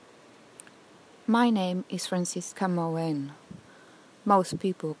My name is Francisca Moenne. Most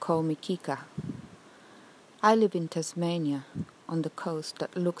people call me Kika. I live in Tasmania, on the coast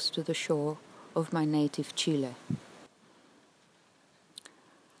that looks to the shore of my native Chile.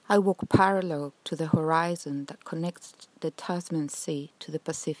 I walk parallel to the horizon that connects the Tasman Sea to the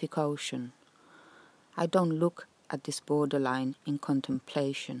Pacific Ocean. I don't look at this borderline in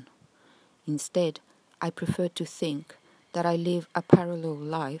contemplation. Instead, I prefer to think that I live a parallel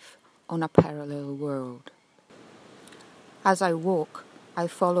life on a parallel world. As I walk, I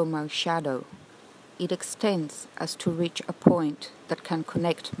follow my shadow. It extends as to reach a point that can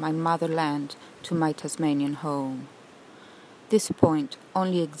connect my motherland to my Tasmanian home. This point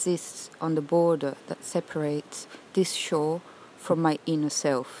only exists on the border that separates this shore from my inner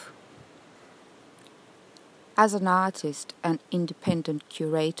self. As an artist and independent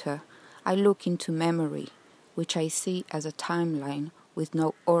curator, I look into memory, which I see as a timeline with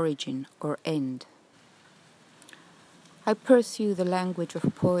no origin or end. I pursue the language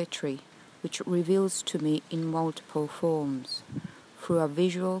of poetry, which reveals to me in multiple forms, through a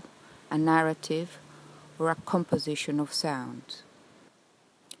visual, a narrative, or a composition of sounds.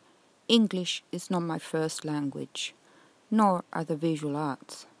 English is not my first language, nor are the visual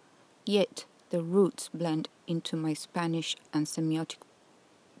arts, yet the roots blend into my Spanish and semiotic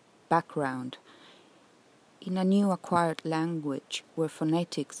background in a new acquired language where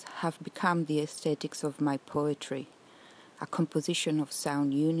phonetics have become the aesthetics of my poetry, a composition of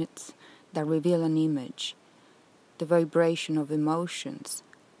sound units that reveal an image, the vibration of emotions,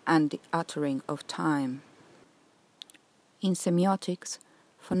 and the uttering of time. In semiotics,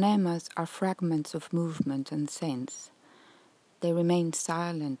 phonemas are fragments of movement and sense. They remain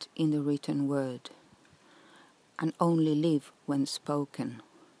silent in the written word, and only live when spoken.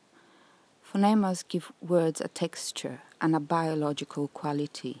 Phonemas give words a texture and a biological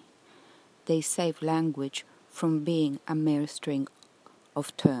quality. They save language from being a mere string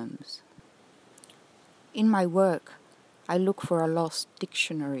of terms. In my work, I look for a lost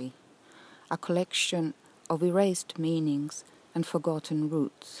dictionary, a collection of erased meanings and forgotten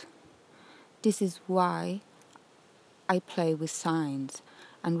roots. This is why I play with signs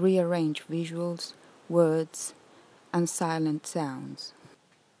and rearrange visuals, words, and silent sounds.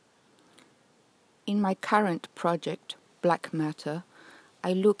 In my current project, Black Matter,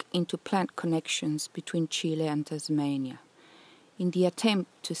 I look into plant connections between Chile and Tasmania, in the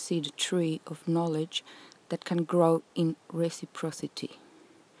attempt to see the tree of knowledge that can grow in reciprocity.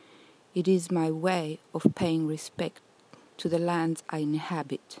 It is my way of paying respect to the lands I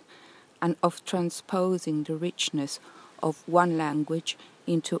inhabit and of transposing the richness of one language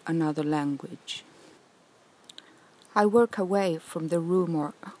into another language. I work away from the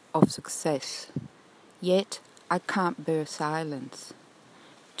rumor of success, yet I can't bear silence.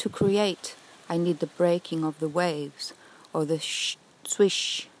 To create, I need the breaking of the waves, or the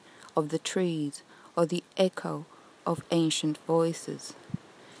swish of the trees, or the echo of ancient voices.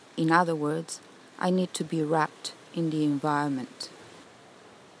 In other words, I need to be wrapped in the environment.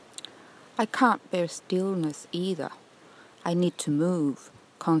 I can't bear stillness either. I need to move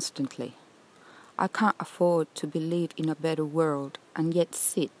constantly. I can't afford to believe in a better world and yet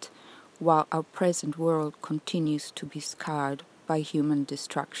sit while our present world continues to be scarred by human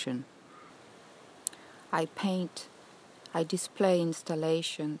destruction. I paint, I display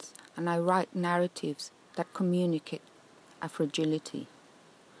installations, and I write narratives that communicate a fragility.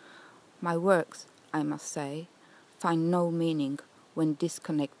 My works, I must say, find no meaning when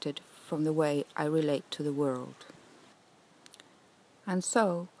disconnected from the way I relate to the world. And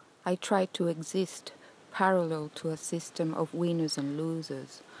so, I try to exist parallel to a system of winners and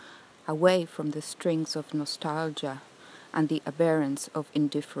losers, away from the strings of nostalgia and the aberrance of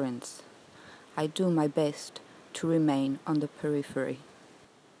indifference. I do my best to remain on the periphery.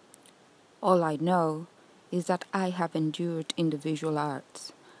 All I know is that I have endured in the visual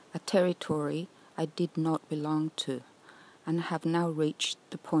arts, a territory I did not belong to, and have now reached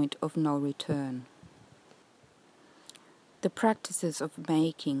the point of no return. The practices of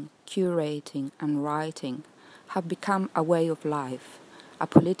making, curating, and writing have become a way of life, a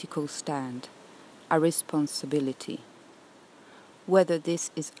political stand, a responsibility. Whether this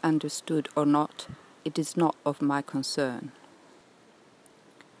is understood or not, it is not of my concern.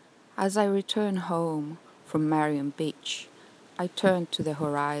 As I return home from Marion Beach, I turn to the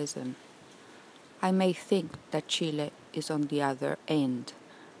horizon. I may think that Chile is on the other end,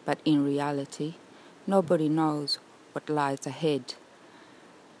 but in reality, nobody knows what lies ahead,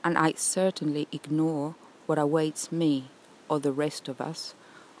 and I certainly ignore what awaits me, or the rest of us,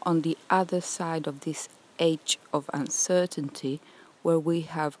 on the other side of this age of uncertainty where we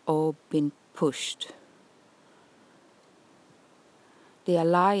have all been pushed. The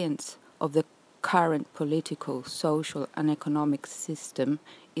alliance of the current political, social and economic system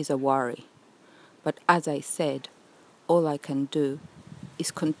is a worry. But as I said, all I can do is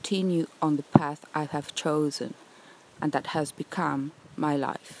continue on the path I have chosen and that has become my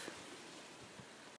life.